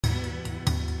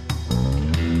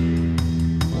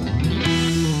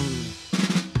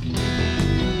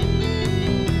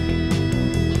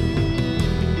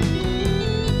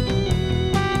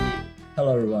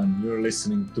You're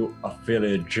listening to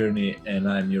Affiliate Journey, and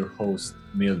I'm your host,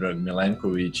 Miodrag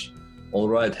Milankovic. All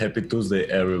right, happy Tuesday,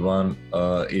 everyone.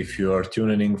 If you are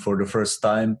tuning in for the first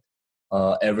time,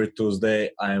 every Tuesday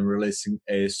I am releasing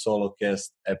a solo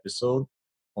cast episode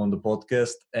on the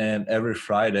podcast, and every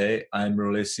Friday I'm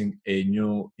releasing a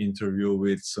new interview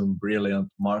with some brilliant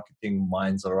marketing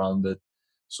minds around it.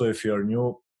 So if you're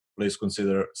new, please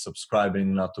consider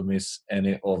subscribing not to miss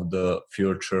any of the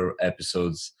future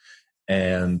episodes.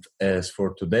 And as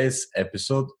for today's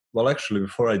episode, well, actually,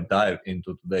 before I dive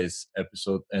into today's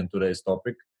episode and today's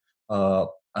topic, uh,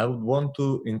 I would want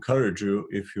to encourage you,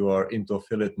 if you are into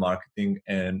affiliate marketing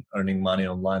and earning money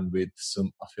online with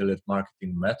some affiliate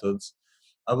marketing methods,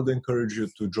 I would encourage you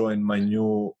to join my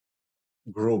new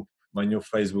group, my new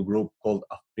Facebook group called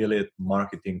Affiliate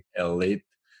Marketing Elite.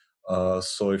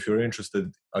 So if you're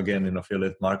interested again in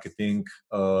affiliate marketing,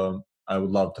 I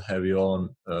would love to have you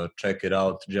on. Check it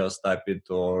out. Just type it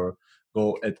or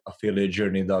go at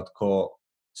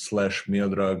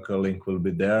affiliatejourney.co/Miodrag. A link will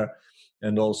be there.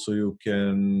 And also you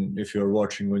can, if you're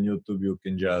watching on YouTube, you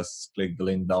can just click the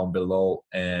link down below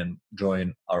and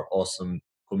join our awesome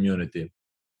community.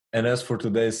 And as for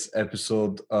today's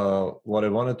episode, what I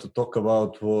wanted to talk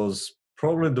about was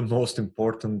probably the most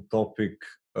important topic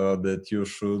that you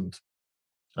should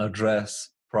address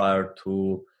prior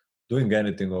to doing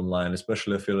anything online,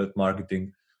 especially affiliate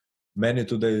marketing. Many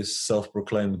today's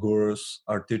self-proclaimed gurus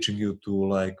are teaching you to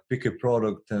like pick a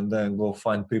product and then go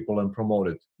find people and promote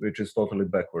it, which is totally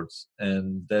backwards.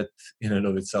 And that in and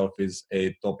of itself is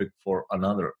a topic for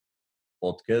another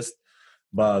podcast.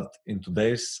 But in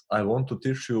today's, I want to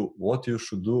teach you what you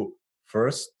should do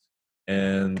first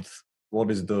and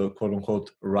what is the quote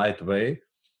unquote right way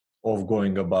of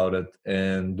going about it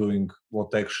and doing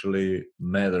what actually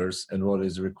matters and what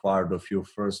is required of you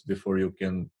first before you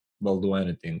can, well, do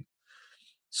anything.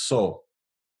 So,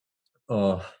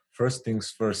 uh, first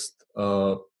things first,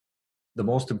 the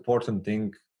most important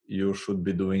thing you should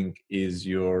be doing is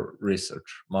your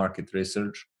research, market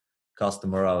research,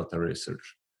 customer avatar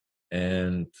research.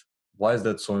 And why is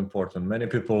that so important? Many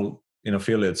people in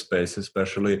affiliate space,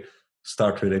 especially,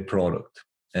 start with a product,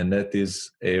 and that is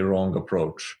a wrong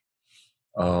approach.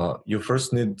 You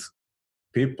first need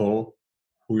people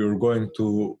who you're going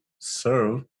to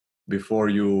serve before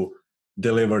you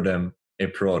deliver them a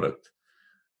product.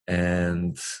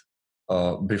 And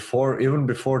even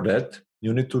before that,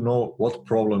 you need to know what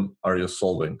problem are you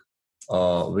solving.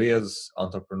 We as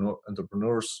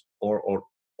entrepreneurs or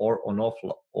on off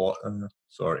or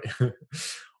sorry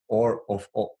or of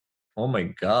oh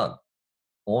my god,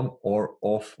 on or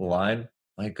offline.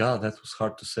 My god, that was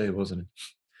hard to say, wasn't it?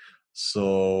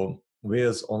 So we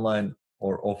as online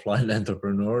or offline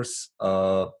entrepreneurs,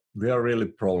 we are really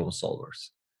problem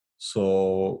solvers.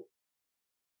 So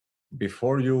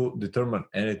before you determine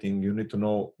anything, you need to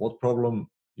know what problem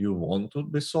you want to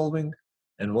be solving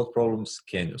and what problems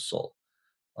can you solve.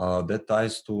 That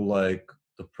ties to like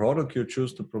the product you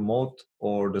choose to promote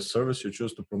or the service you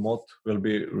choose to promote will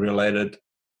be related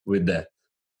with that.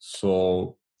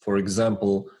 So, for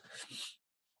example,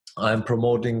 I'm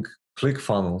promoting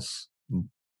ClickFunnels,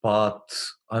 but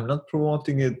I'm not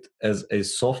promoting it as a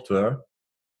software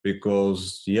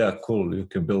because, yeah, cool, you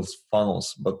can build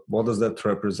funnels, but what does that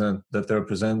represent? That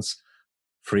represents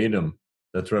freedom.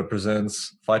 That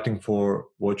represents fighting for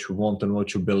what you want and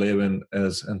what you believe in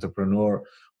as entrepreneur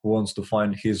who wants to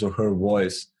find his or her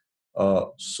voice.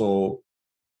 So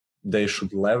they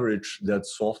should leverage that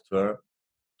software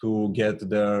to get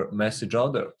their message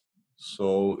out there.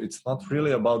 So it's not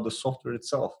really about the software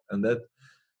itself, and that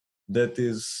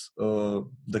is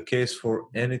the case for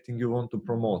anything you want to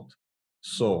promote.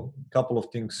 So a couple of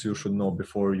things you should know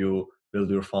before you build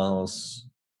your funnels,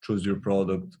 choose your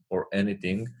product or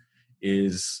anything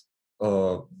is,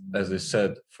 as I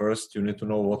said, first you need to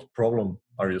know what problem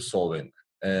are you solving,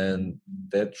 and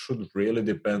that should really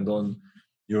depend on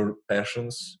your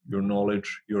passions, your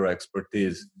knowledge, your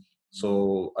expertise.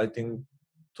 So I think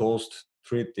those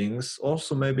three things,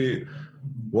 also maybe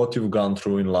what you've gone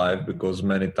through in life, because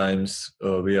many times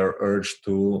we are urged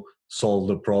to solve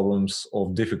the problems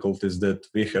of difficulties that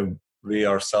we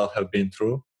ourselves have been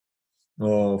through.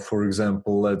 For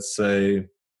example, let's say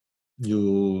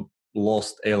you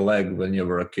lost a leg when you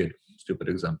were a kid. Stupid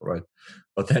example, right?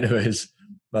 But anyways,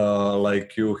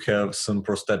 like you have some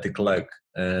prosthetic leg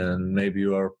and maybe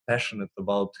you are passionate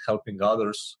about helping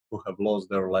others who have lost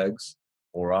their legs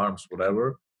or arms,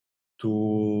 whatever,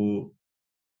 to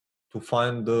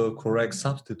find the correct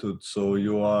substitute. So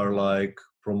you are like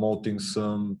promoting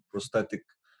some prosthetic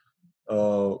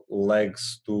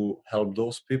legs to help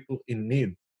those people in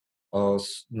need.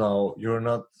 Now you're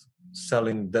not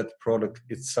selling that product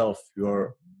itself.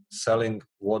 You're selling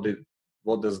what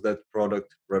does that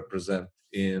product represent.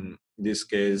 In this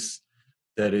case,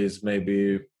 that is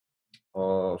maybe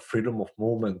freedom of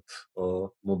movement,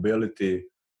 mobility,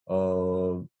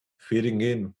 uh, fitting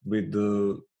in with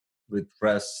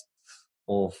rest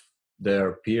of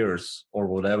their peers or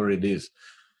whatever it is.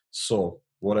 So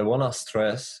what I want to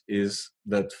stress is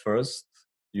that first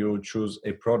you choose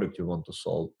a product you want to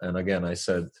solve, and again I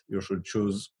said you should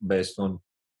choose based on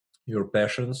your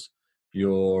passions,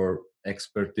 your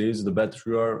expertise. The better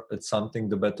you are at something,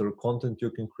 the better content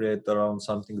you can create around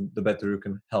something, the better you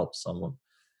can help someone.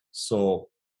 So,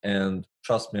 and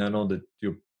trust me, I know that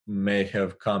you may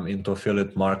have come into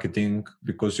affiliate marketing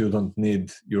because you don't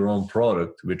need your own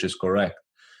product, which is correct.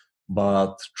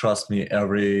 But trust me,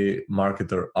 every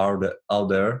marketer out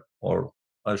there, or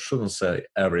I shouldn't say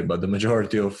every, but the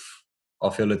majority of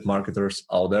affiliate marketers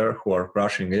out there who are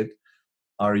crushing it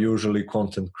are usually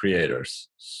content creators.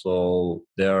 So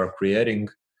they are creating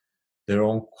their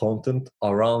own content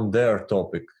around their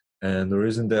topic. And the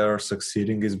reason they are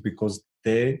succeeding is because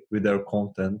they, with their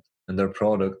content and their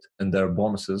product and their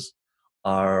bonuses,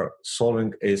 are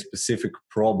solving a specific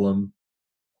problem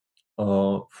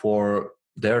for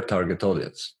their target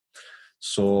audience.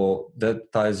 So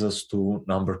that ties us to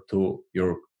number two,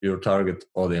 your target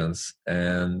audience,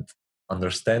 and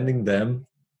understanding them,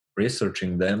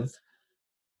 researching them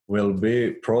will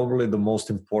be probably the most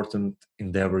important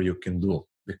endeavor you can do,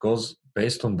 because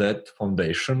based on that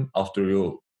foundation, after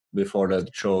you before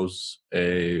that chose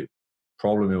a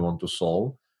problem you want to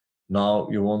solve, now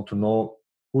you want to know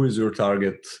who is your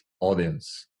target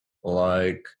audience.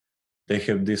 Like, they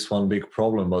have this one big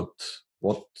problem, but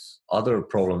what other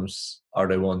problems are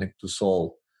they wanting to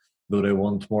solve? Do they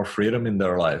want more freedom in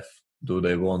their life? Do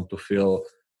they want to feel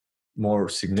more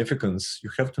significance?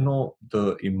 You have to know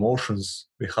the emotions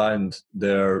behind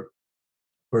their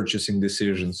purchasing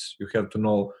decisions. You have to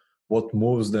know what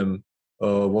moves them,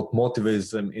 what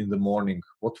motivates them in the morning,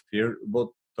 what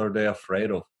are they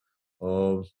afraid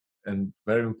of. And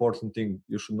very important thing,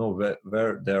 you should know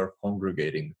where they're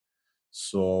congregating.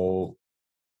 So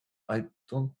I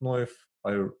don't know if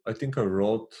I think I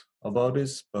wrote about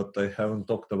this, but I haven't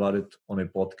talked about it on a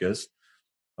podcast.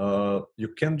 You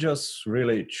can't just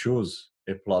really choose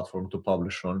a platform to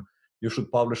publish on. You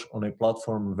should publish on a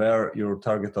platform where your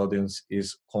target audience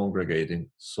is congregating.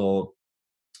 So,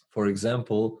 for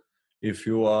example, if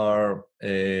you are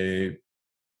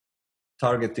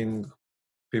targeting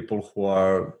people who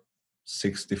are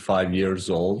 65 years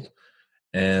old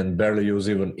and barely use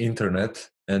even internet,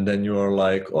 and then you are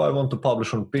like, oh, I want to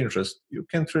publish on Pinterest, you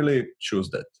can't really choose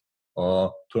that.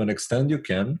 To an extent you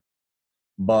can,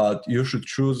 but you should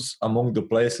choose among the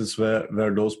places where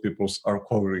those peoples are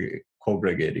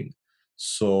congregating.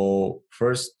 So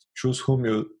first choose whom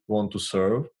you want to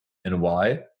serve and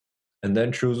why, and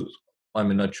then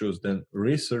not choose, then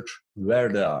research where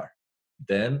they are.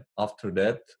 Then after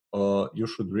that, you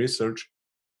should research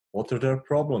what are their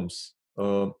problems.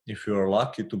 If you are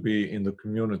lucky to be in the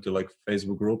community like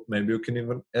Facebook group, maybe you can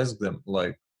even ask them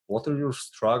like, what are your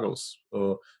struggles?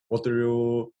 What are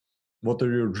you what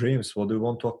are your dreams? What do you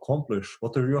want to accomplish?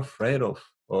 What are you afraid of?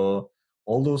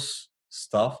 All those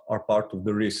stuff are part of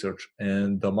the research,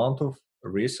 and the amount of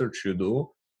research you do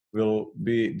will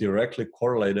be directly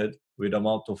correlated with the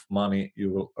amount of money you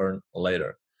will earn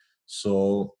later.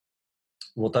 So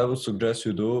what I would suggest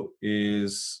you do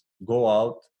is go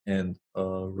out and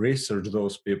research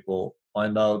those people,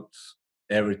 find out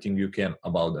everything you can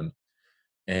about them,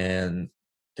 and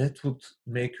that would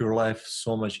make your life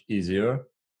so much easier.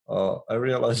 I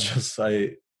realized just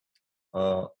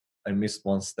uh, I missed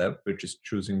one step, which is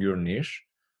choosing your niche,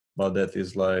 but that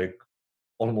is like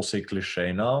almost a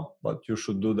cliche now. But you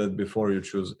should do that before you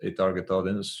choose a target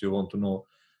audience. You want to know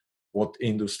what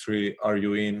industry are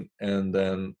you in, and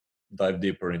then dive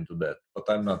deeper into that. But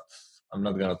I'm not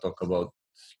gonna talk about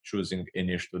choosing a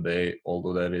niche today,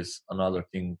 although that is another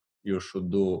thing you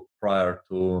should do prior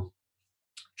to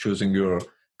choosing your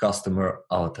customer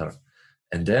avatar.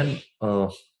 And then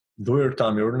do your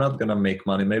time. You're not gonna make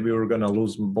money. Maybe you're gonna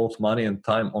lose both money and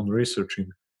time on researching,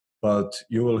 but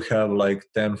you will have like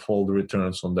tenfold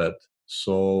returns on that.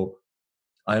 So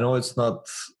I know it's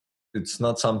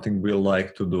not something we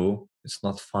like to do. It's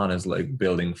not fun. It's like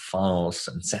building funnels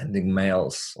and sending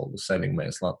mails. Although sending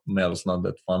mails not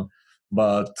that fun.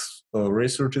 But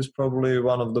research is probably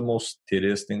one of the most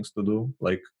tedious things to do,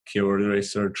 like keyword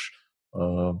research,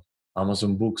 uh,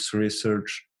 Amazon Books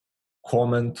research,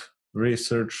 comment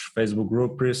research, Facebook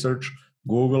group research,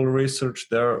 Google research.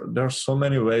 There are so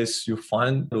many ways you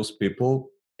find those people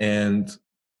and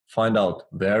find out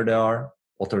where they are,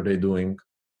 what are they doing,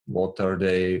 what are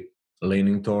they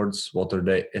leaning towards, what are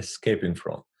they escaping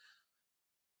from.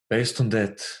 Based on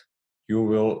that, you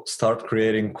will start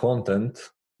creating content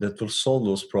that will solve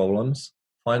those problems,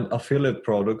 find affiliate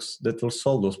products that will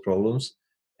solve those problems.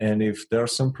 And if there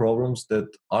are some problems that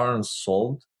aren't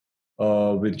solved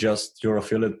with just your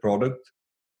affiliate product,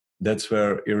 that's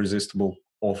where irresistible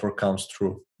offer comes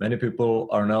through. Many people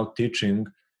are now teaching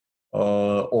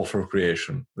offer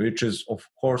creation, which is of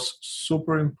course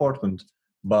super important.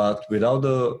 But without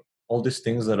all these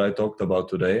things that I talked about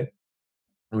today,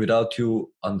 without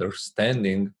you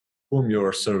understanding whom you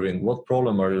are serving, what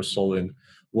problem are you solving,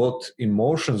 what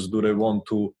emotions do they want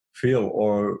to feel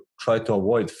or try to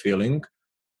avoid feeling,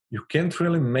 you can't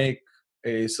really make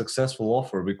a successful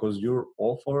offer, because your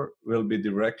offer will be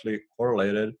directly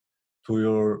correlated to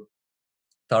your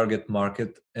target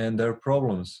market and their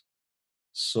problems.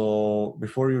 So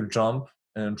before you jump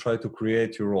and try to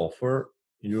create your offer,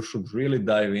 you should really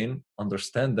dive in,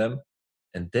 understand them,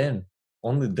 and then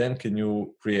only then can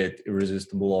you create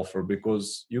irresistible offer,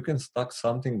 because you can stack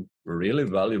something really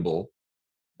valuable,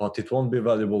 but it won't be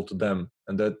valuable to them.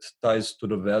 And that ties to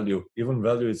the value, even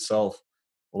value itself,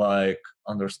 like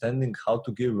understanding how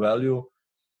to give value.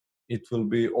 It will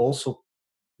be also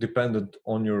dependent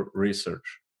on your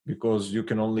research, because you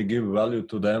can only give value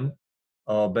to them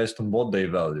based on what they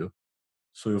value.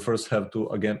 So you first have to,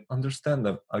 again, understand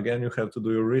them. Again, you have to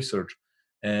do your research.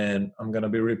 And I'm going to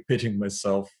be repeating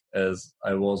myself as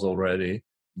I was already,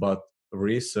 but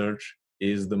research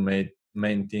is the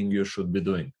main thing you should be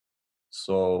doing.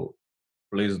 So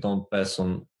please don't pass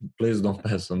on, please don't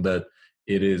pass on that.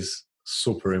 It is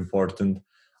super important.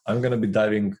 I'm going to be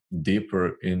diving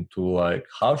deeper into like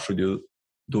how should you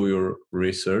do your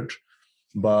research,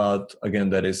 but again,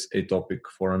 that is a topic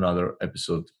for another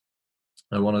episode.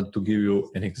 I wanted to give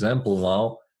you an example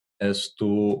now as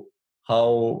to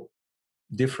how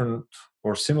different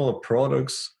or similar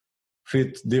products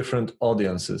fit different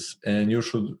audiences. And you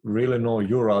should really know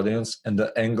your audience and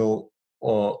the angle,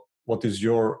 or what is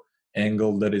your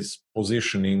angle that is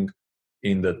positioning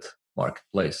in that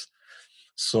marketplace.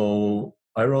 So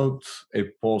I wrote a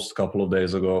post a couple of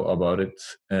days ago about it,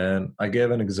 and I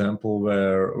gave an example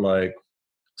where, like,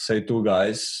 say two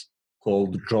guys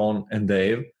called John and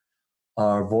Dave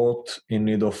are both in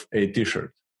need of a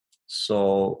t-shirt.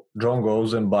 So John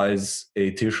goes and buys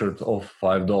a t-shirt of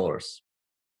 $5.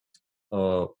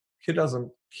 Uh, he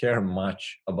doesn't care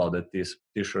much about that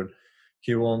t-shirt.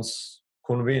 He wants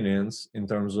convenience in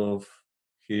terms of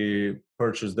he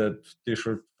purchased that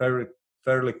t-shirt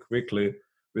fairly quickly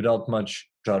without much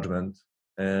judgment,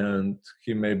 and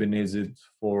he maybe needs it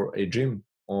for a gym,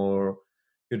 or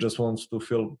he just wants to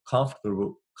feel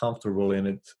comfortable in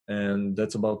it, and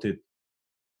that's about it.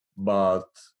 But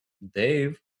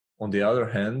Dave, on the other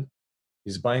hand,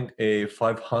 is buying a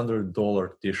 $500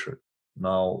 t-shirt.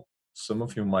 Now, some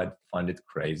of you might find it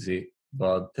crazy,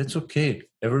 but that's okay.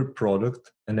 Every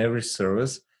product and every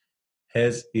service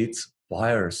has its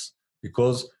buyers,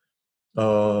 because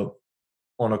uh,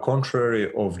 on a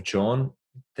contrary of John,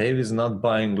 Dave is not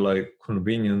buying like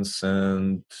convenience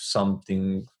and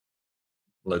something,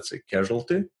 let's say,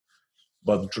 casualty,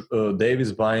 but Dave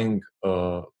is buying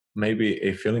maybe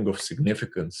a feeling of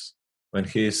significance. When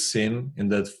he is seen in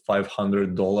that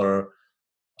 $500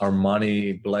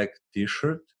 Armani black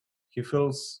T-shirt, he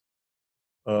feels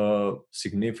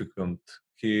significant.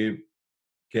 He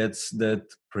gets that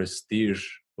prestige,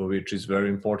 which is very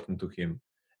important to him.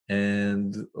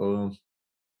 And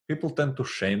people tend to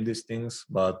shame these things,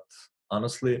 but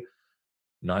honestly,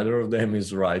 neither of them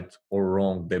is right or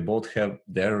wrong. They both have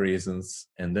their reasons,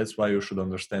 and that's why you should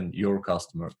understand your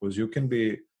customer, because you can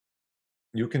be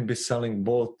selling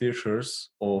both t-shirts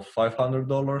of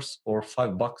 $500 or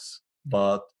 $5,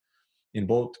 but in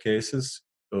both cases,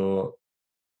 uh,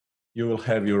 you will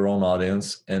have your own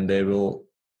audience, and they will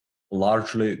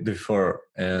largely differ.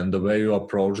 And the way you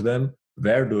approach them,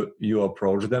 where do you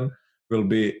approach them, will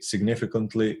be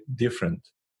significantly different.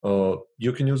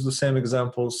 You can use the same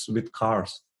examples with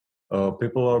cars.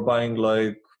 People are buying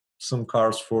like some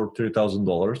cars for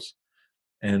 $3,000,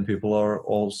 and people are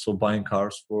also buying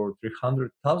cars for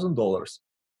 $300,000.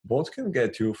 Both can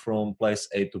get you from place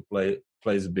A to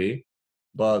place B,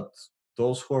 but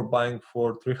those who are buying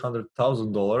for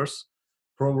 $300,000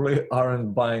 probably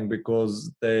aren't buying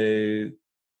because they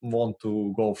want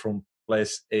to go from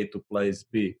place A to place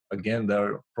B. Again,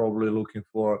 they're probably looking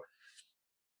for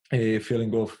a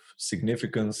feeling of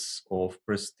significance, of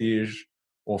prestige,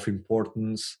 of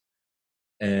importance,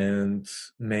 and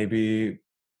maybe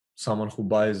someone who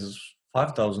buys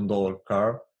 $5,000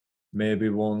 car maybe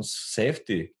wants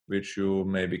safety, which you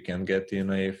maybe can get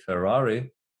in a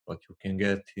Ferrari, but you can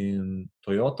get in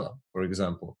Toyota, for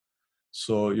example.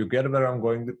 So you get where I'm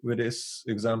going with these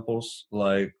examples.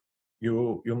 Like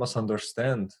you must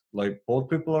understand, like both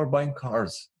people are buying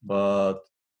cars, but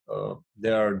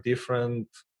they are different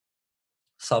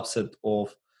subset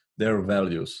of their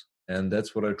values, and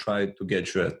that's what I try to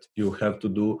get you at. You have to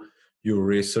do your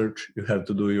research, you have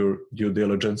to do your due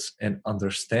diligence and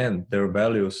understand their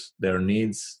values, their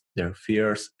needs, their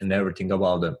fears, and everything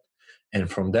about them. And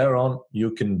from there on,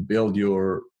 you can build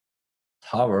your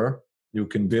tower, you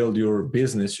can build your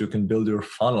business, you can build your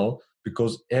funnel,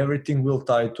 because everything will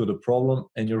tie to the problem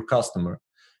and your customer.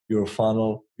 Your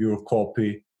funnel, your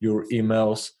copy, your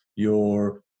emails,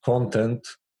 your content,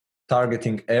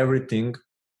 targeting everything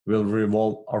will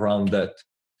revolve around that.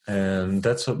 And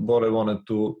that's what I wanted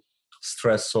to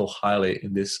stress so highly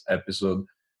in this episode: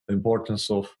 the importance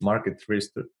of market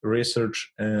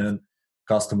research and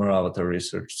customer avatar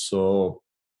research. So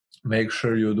make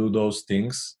sure you do those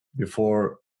things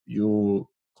before you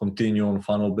continue on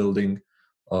funnel building,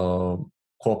 uh,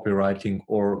 copywriting,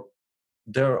 or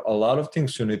there are a lot of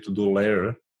things you need to do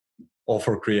later.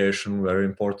 Offer creation, very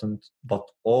important, but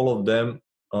all of them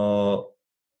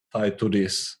tied to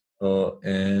this.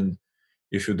 And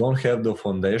if you don't have the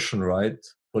foundation right,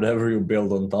 whatever you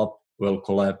build on top will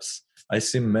collapse. I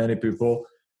see many people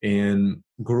in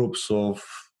groups of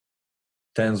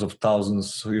tens of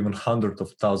thousands, or even hundreds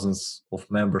of thousands of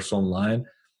members online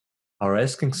are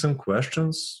asking some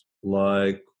questions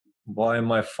like, why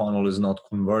my funnel is not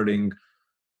converting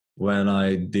when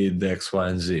I did X, Y,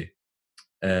 and Z.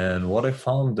 And what I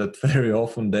found that very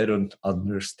often they don't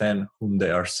understand whom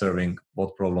they are serving,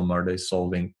 what problem are they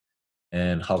solving,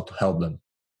 and how to help them.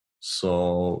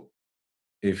 So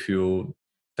if you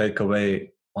take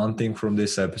away one thing from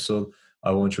this episode,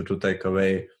 I want you to take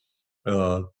away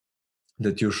uh,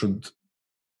 that you should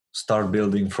start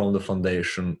building from the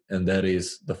foundation, and that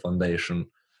is the foundation.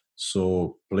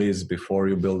 So please, before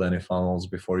you build any funnels,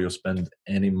 before you spend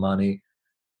any money,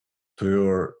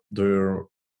 do your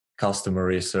customer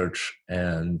research,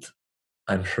 and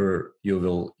I'm sure you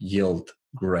will yield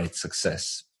great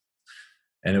success.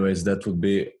 Anyways, that would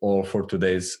be all for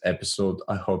today's episode.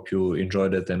 I hope you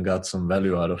enjoyed it and got some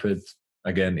value out of it.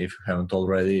 Again, if you haven't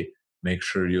already, make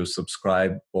sure you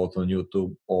subscribe both on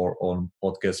YouTube or on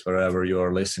podcast, wherever you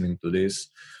are listening to this.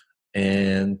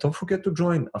 And don't forget to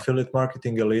join Affiliate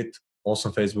Marketing Elite,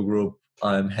 awesome Facebook group.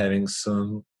 I'm having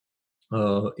some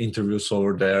interviews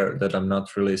over there that I'm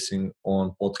not releasing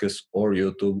on podcast or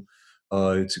YouTube.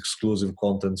 It's exclusive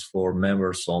contents for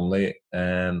members only,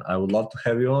 and I would love to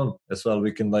have you on as well.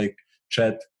 We can like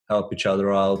chat, help each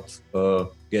other out,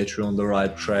 get you on the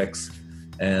right tracks,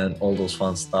 and all those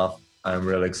fun stuff. I'm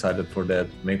really excited for that.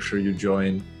 Make sure you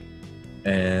join,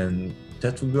 and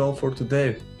that will be all for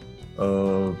today.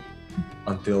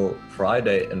 Until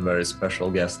Friday and very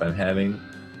special guest I'm having.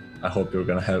 I hope you're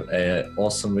gonna have an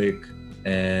awesome week,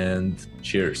 and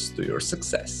cheers to your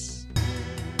success.